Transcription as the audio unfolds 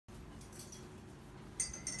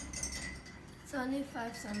It's only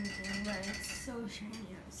 5 something, but it's so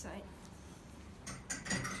shiny outside.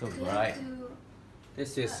 So bright.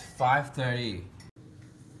 This is 5:30.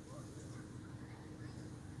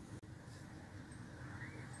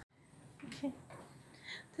 Okay.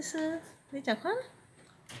 This is 你讲话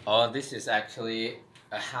Oh, this is actually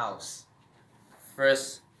a house.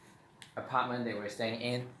 First apartment they were staying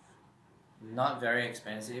in. Not very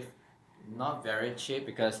expensive, not very cheap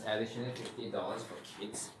because additionally $50 for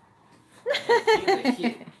kids. I can feel the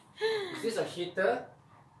heat. Is this a heater?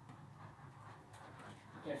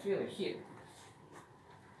 I can feel the heat.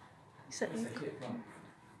 It's a It's a heat pump.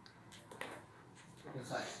 Look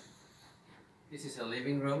inside. This is a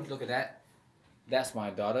living room. Look at that. That's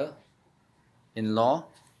my daughter-in-law.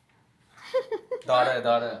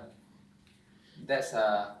 daughter. That's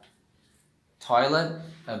a toilet,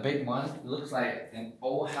 a big one. Looks like an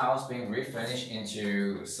old house being refurnished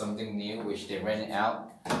into something new, which they rented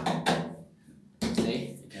out.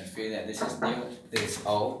 See, you can feel that this is new, this is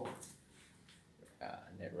old.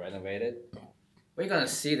 They renovated. We're gonna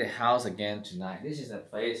see the house again tonight. This is a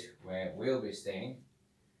place where we'll be staying,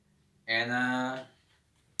 and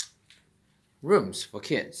rooms for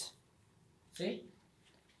kids. See,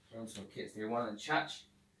 rooms for kids. They want to charge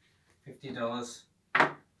 $50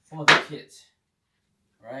 for the kids.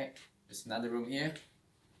 Right? There's another room here.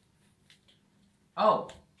 Oh,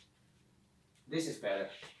 this is better.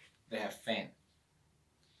 They have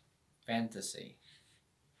fantasy.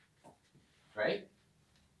 Right?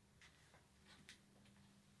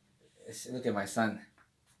 Look at my son.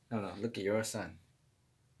 No, look at your son.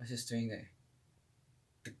 What's he doing there?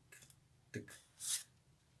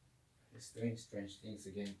 He's doing strange things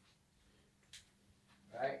again.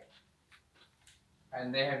 Right?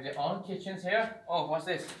 And they have their own kitchens here. Oh, what's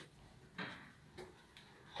this?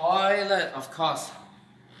 Toilet, of course.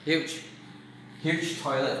 Huge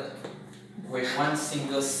toilet with one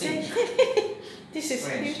single sink. This is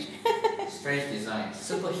strange. huge. Strange design.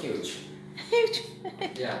 Super huge. Huge.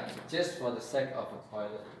 Yeah, just for the sake of a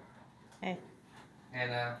toilet. Hey.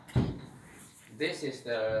 And this is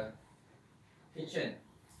the kitchen.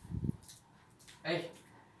 Hey.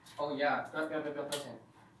 Oh yeah.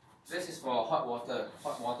 This is for hot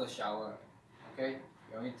water shower. Okay,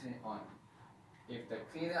 you only turn it on. If the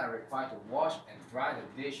cleaner are required to wash and dry the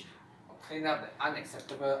dish or clean up the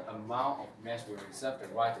unacceptable amount of mess, will reserve the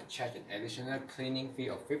right to charge an additional cleaning fee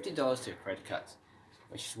of $50 to your credit cards,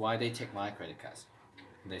 which is why they take my credit cards.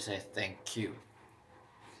 They say thank you.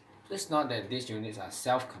 Please note that these units are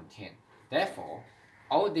self-contained. Therefore,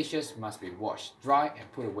 all dishes must be washed, dry,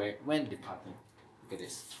 and put away when departing. Look at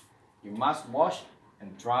this. You must wash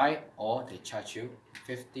and dry or they charge you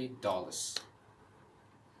 $50.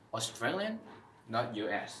 Australian, not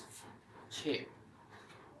US. Cheap.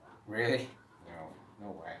 Really?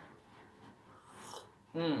 No way.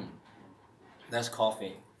 That's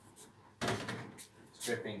coffee. It's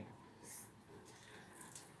dripping.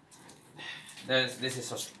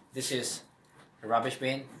 This is a rubbish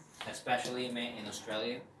bin, especially made in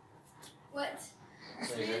Australia. What?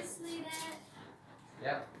 Seriously, Dad?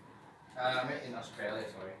 Yeah. Made in Australia,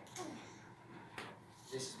 sorry.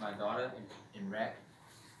 This is my daughter in red.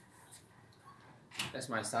 That's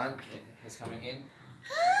my son, he's coming in.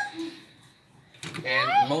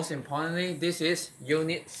 And most importantly, this is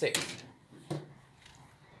Unit 6.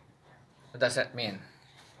 What does that mean?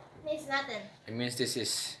 Means nothing. It means this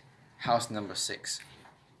is house number 6.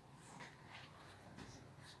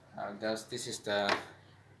 This is the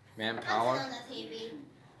manpower. On the TV.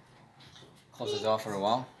 Close the door for a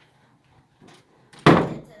while.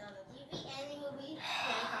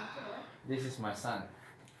 This is my son.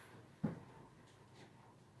 You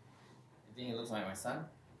think he looks like my son?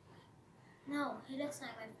 No, he looks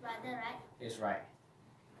like my brother, right? He's right.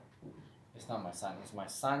 It's not my son, it's my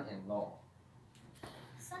son-in-law.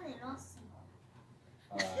 Son-in-law.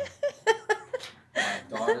 My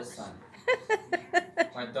daughter's son.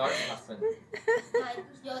 My daughter's husband.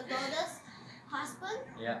 Your daughter's husband?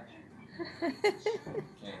 Yeah.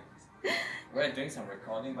 Okay. We're doing some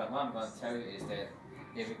recording, but what I'm going to tell you is that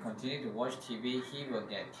if you continue to watch TV, he will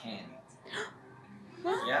get canned.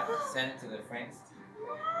 Yeah, send it to the friends.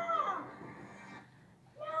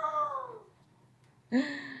 No!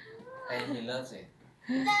 And he loves it.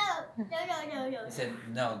 No! He said,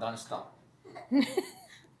 no, don't stop. No,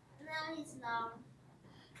 he's not.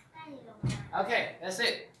 Okay, that's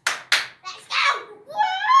it. Let's go!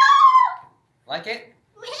 Like it?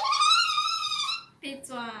 被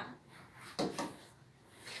抓。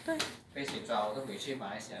对。被谁抓？我都回去马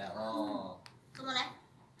来西亚了哦。怎么来？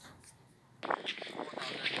这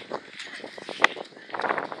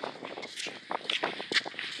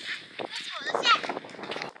是我的下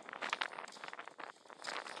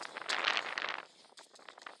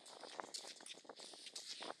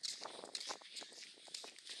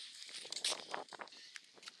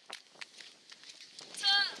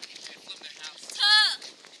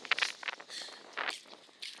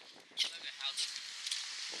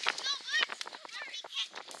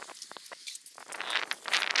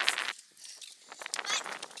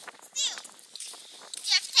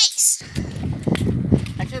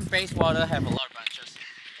space water have a lot of branches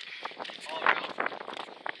all around. So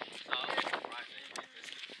I was surprised that you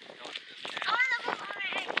just go to the stand.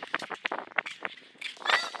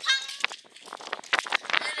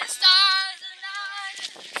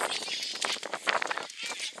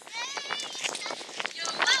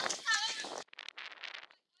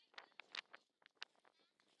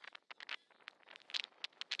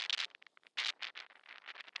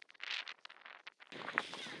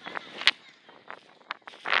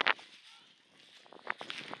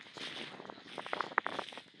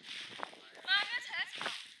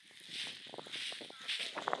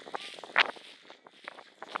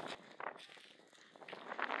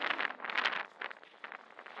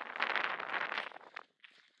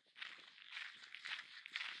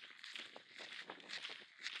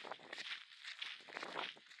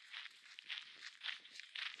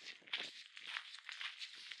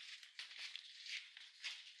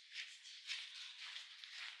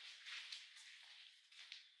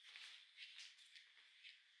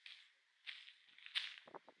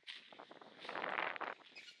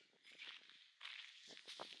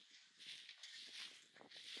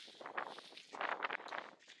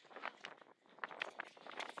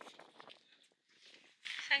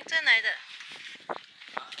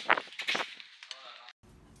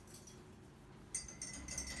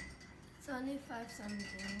 It's only 5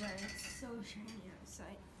 something, but it's so shiny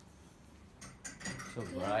outside. So We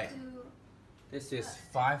bright. have to, This is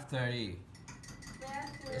 5:30. we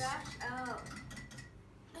have to rush out.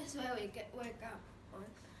 That's why we wake up on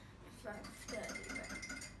 5:30.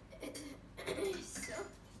 But it's so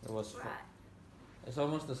It was. bright. It's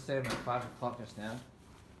almost the same at 5 o'clock just now.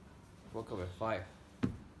 Woke up at 5.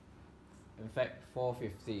 In fact,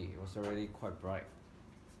 4:50. It was already quite bright.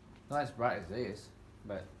 Not as bright as this,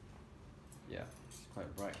 but yeah, it's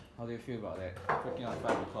quite bright. How do you feel about that? Waking up at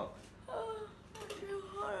 5 o'clock. Oh, I feel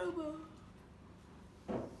horrible.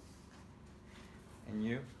 And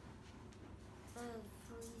you? I'm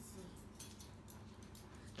freezing.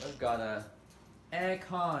 We've got a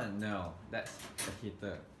aircon. No, that's the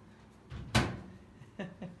heater. I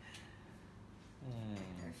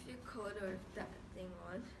feel colder with that thing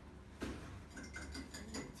on.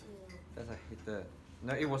 That's a heater.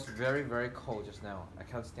 No, it was very, very cold just now. I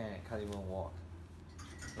can't stand it. Can't even walk.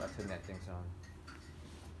 So I turned that thing on.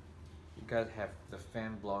 You guys have the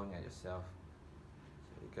fan blowing at yourself.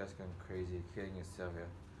 So you guys going crazy, killing yourself here.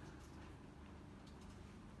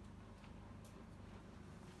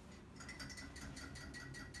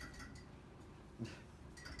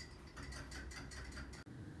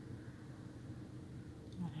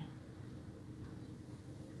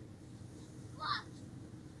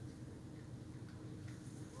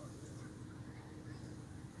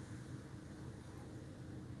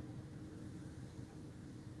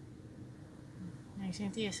兄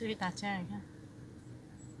弟也是会打架，你看。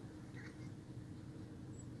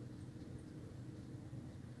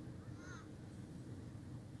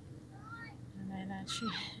来来去。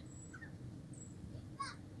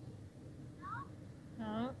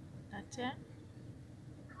好，打架。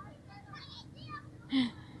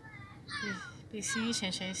比新一潜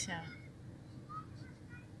水小。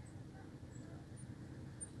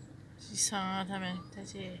起床啊，他们在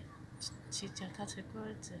这里骑脚踏车过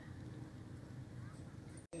日子。